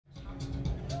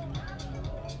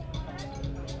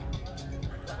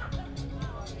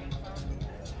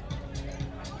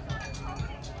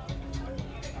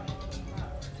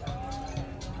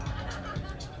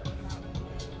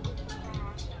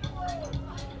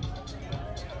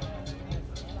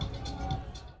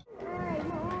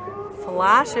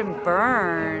Flash and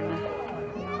burn.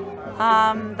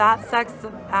 That sex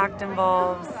act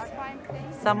involves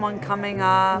someone coming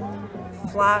up,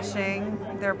 flashing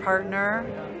their partner.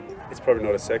 It's probably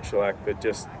not a sexual act, but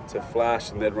just to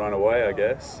flash and then run away, I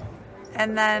guess.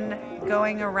 And then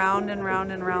going around and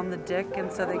round and round the dick,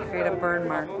 and so they create a burn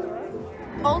mark.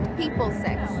 Old people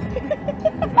sex.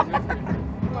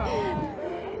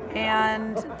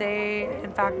 And they,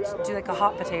 in fact, do like a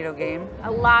hot potato game.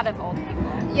 A lot of old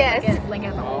people. Yes. Like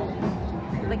an orgy.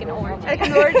 Like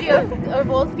an orgy of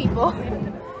old people.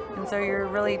 And so you're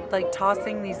really like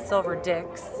tossing these silver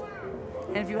dicks.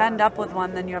 And if you end up with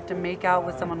one, then you have to make out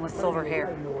with someone with silver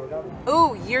hair.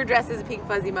 Ooh, you're dressed as a pink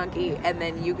fuzzy monkey, and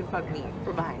then you can fuck me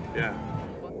from behind. Yeah.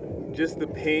 Just the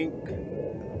pink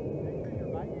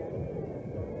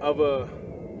of a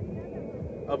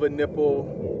nipple.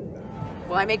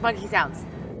 Well, I make monkey sounds.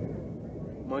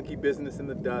 Monkey business in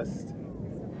the dust.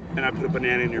 And I put a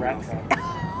banana in your mouth.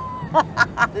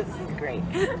 This is great.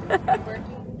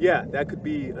 Yeah, that could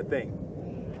be a thing.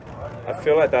 I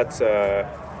feel like that's a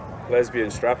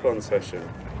lesbian strap-on session.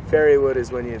 Fairywood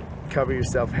is when you cover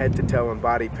yourself head to toe in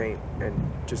body paint and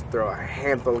just throw a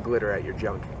handful of glitter at your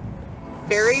junk.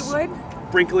 Fairywood?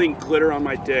 Sprinkling glitter on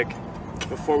my dick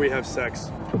before we have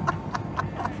sex.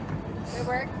 It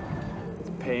work?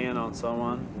 Peeing on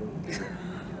someone.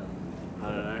 I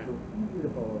don't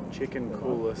know. Chicken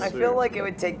cooler soup. I feel like it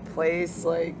would take place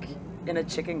like in a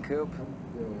chicken coop.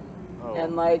 Oh.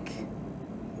 And like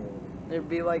there'd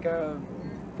be like a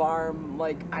farm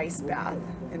like ice bath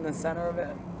in the center of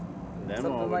it. Then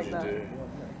Something what would like you that. do?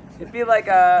 It'd be like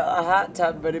a hot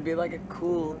tub, but it'd be like a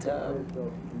cool tub.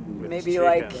 Maybe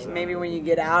like chickens, maybe when you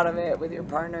get out of it with your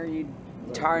partner, you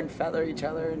tar and feather each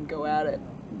other and go at it.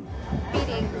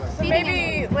 Feeding. So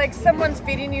maybe like someone's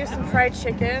feeding you some fried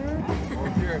chicken,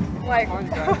 like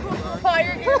while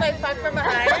you're getting like fucked from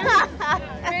behind.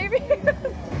 Maybe.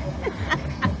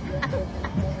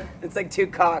 It's like two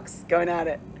cocks going at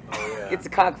it. Oh, yeah. It's a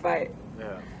cockfight,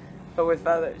 Yeah. but with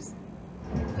feathers.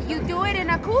 You do it in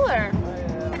a cooler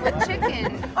with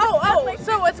chicken. Oh,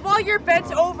 so it's while you're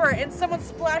bent over and someone's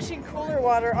splashing cooler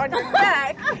water on your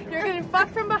neck, you're getting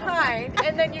fucked from behind,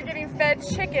 and then you're getting fed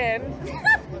chicken,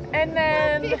 and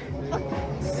then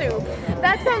soup.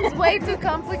 That sounds way too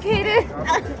complicated.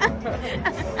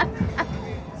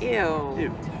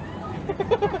 Ew.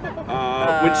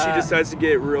 When she decides to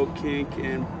get real kink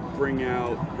and bring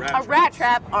out A rat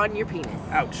trap on your penis.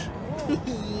 Ouch.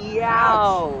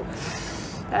 Yow.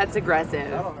 That's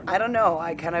aggressive. I don't know.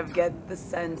 I kind of get the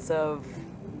sense of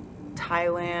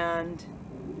Thailand,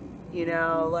 you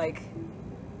know, like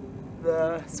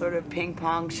the sort of ping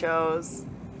pong shows.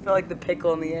 I feel like the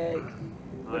pickle and the egg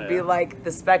would be like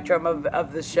the spectrum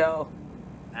of the show.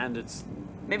 And it's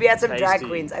Maybe add some drag tasty.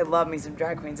 queens. I love me some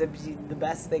drag queens. It'd be the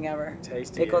best thing ever.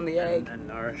 tasty Pickle and the egg. and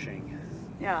nourishing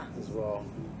Yeah. as well.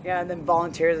 Yeah, and then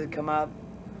volunteers would come up.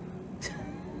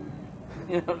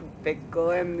 You know,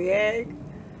 pickle and the egg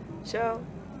show.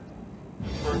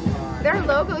 Their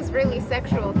logo is really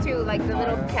sexual too, like the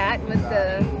little cat with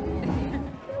the.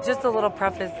 Just a little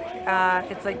preface,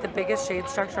 it's like the biggest shade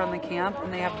structure on the camp,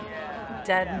 and they have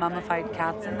dead mummified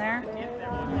cats in there.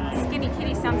 Skinny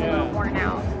kitty sounds a little worn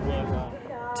out.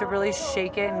 To really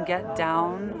shake it and get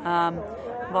down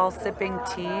while sipping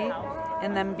tea,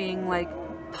 and then being like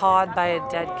pawed by a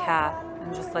dead cat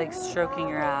and just like stroking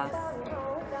your ass.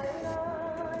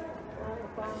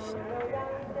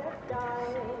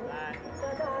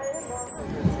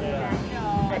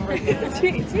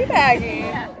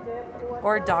 Teabagging.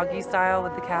 Or doggy style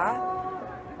with the cat.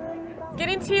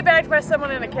 Getting teabagged by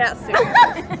someone in a cat suit.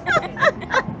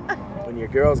 When your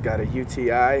girl's got a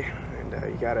UTI and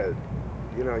you gotta,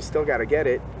 you know, you still gotta get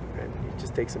it, and you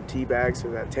just take some tea bags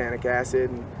with that tannic acid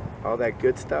and all that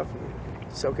good stuff and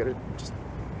soak it, just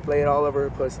lay it all over her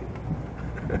pussy.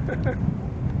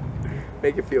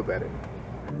 Make it feel better.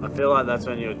 I feel like that's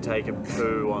when you would take a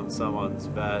poo on someone's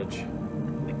vag.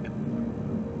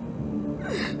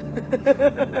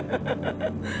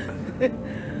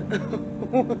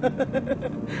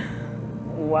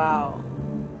 Wow.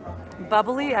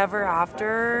 Bubbly ever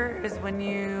after is when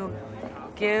you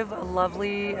give a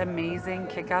lovely, amazing,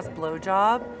 kick-ass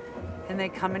blowjob, and they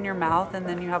come in your mouth, and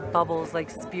then you have bubbles like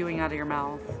spewing out of your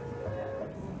mouth.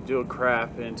 Do a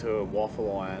crap into a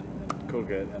waffle iron and cook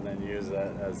it, and then use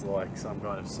that as like some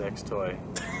kind of sex toy.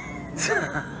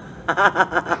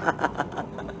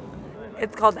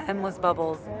 It's called Endless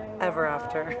Bubbles Ever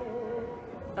After.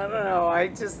 I don't know.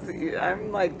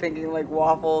 I'm like thinking like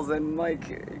waffles and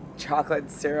like chocolate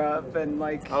syrup and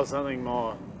like. Oh, something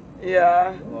more.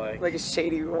 Yeah. Like Like a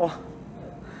shady wall.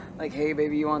 Like, hey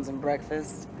baby, you want some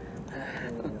breakfast?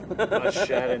 Not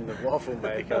shatting the waffle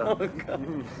maker. Oh,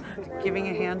 God. Giving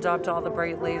a hand job to all the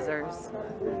bright lasers.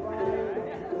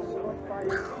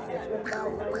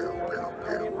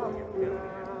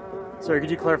 Sorry,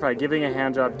 could you clarify? Giving a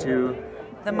hand job to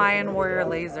The Mayan warrior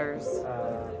lasers.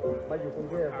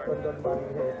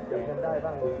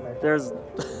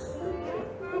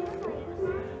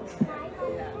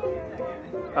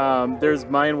 there's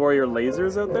Mayan warrior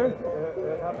lasers out there?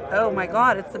 Oh my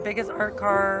God, it's the biggest art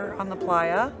car on the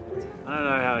playa. I don't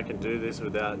know how I can do this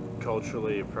without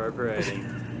culturally appropriating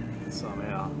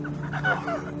somehow.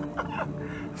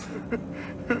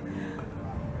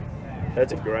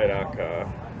 That's a great art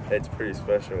car. It's pretty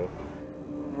special.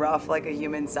 Rough, like a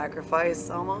human sacrifice,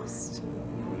 almost.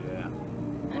 Yeah.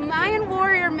 Mayan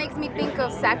warrior makes me think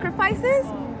of sacrifices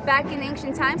back in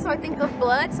ancient times, so I think of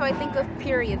blood, so I think of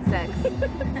period sex.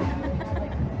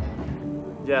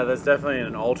 Yeah, there's definitely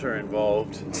an altar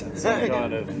involved. Some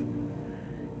kind of.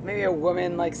 Maybe a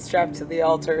woman like strapped to the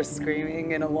altar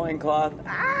screaming in a loincloth.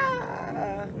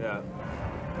 Ah! Yeah.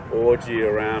 Orgy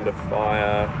around a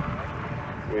fire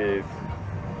with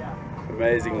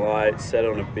amazing lights set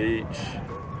on a beach.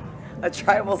 A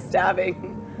tribal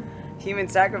stabbing. Human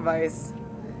sacrifice.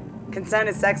 Consent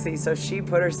is sexy, so she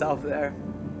put herself there.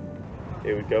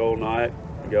 It would go all night,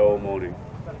 go all morning.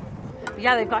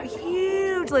 Yeah, they've got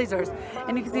huge lasers,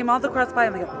 and you can see them all across by,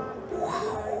 and they go.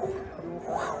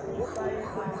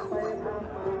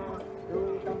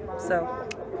 So.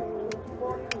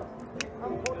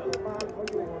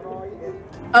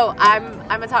 Oh, I'm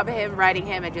on top of him, riding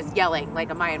him, and just yelling like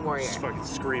a Mayan warrior. Just fucking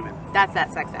screaming. That's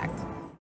that sex act.